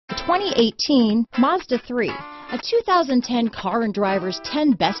2018 Mazda 3. A 2010 Car and Driver's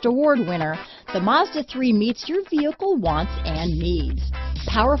 10 Best Award winner, the Mazda 3 meets your vehicle wants and needs.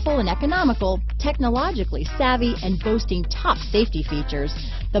 Powerful and economical, technologically savvy, and boasting top safety features,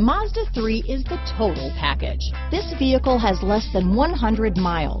 the Mazda 3 is the total package. This vehicle has less than 100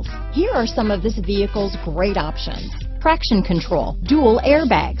 miles. Here are some of this vehicle's great options: traction control, dual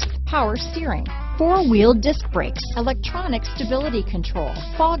airbags, power steering, four-wheel disc brakes, electronic stability control,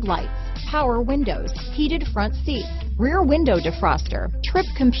 fog lights, power windows, heated front seats, rear window defroster, trip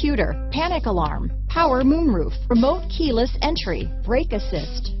computer, panic alarm, power moonroof, remote keyless entry, brake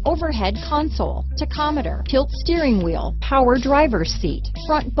assist, overhead console, tachometer, tilt steering wheel, power driver's seat,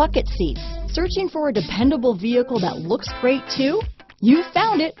 front bucket seats. Searching for a dependable vehicle that looks great too? You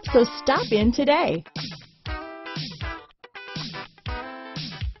found it, so stop in today.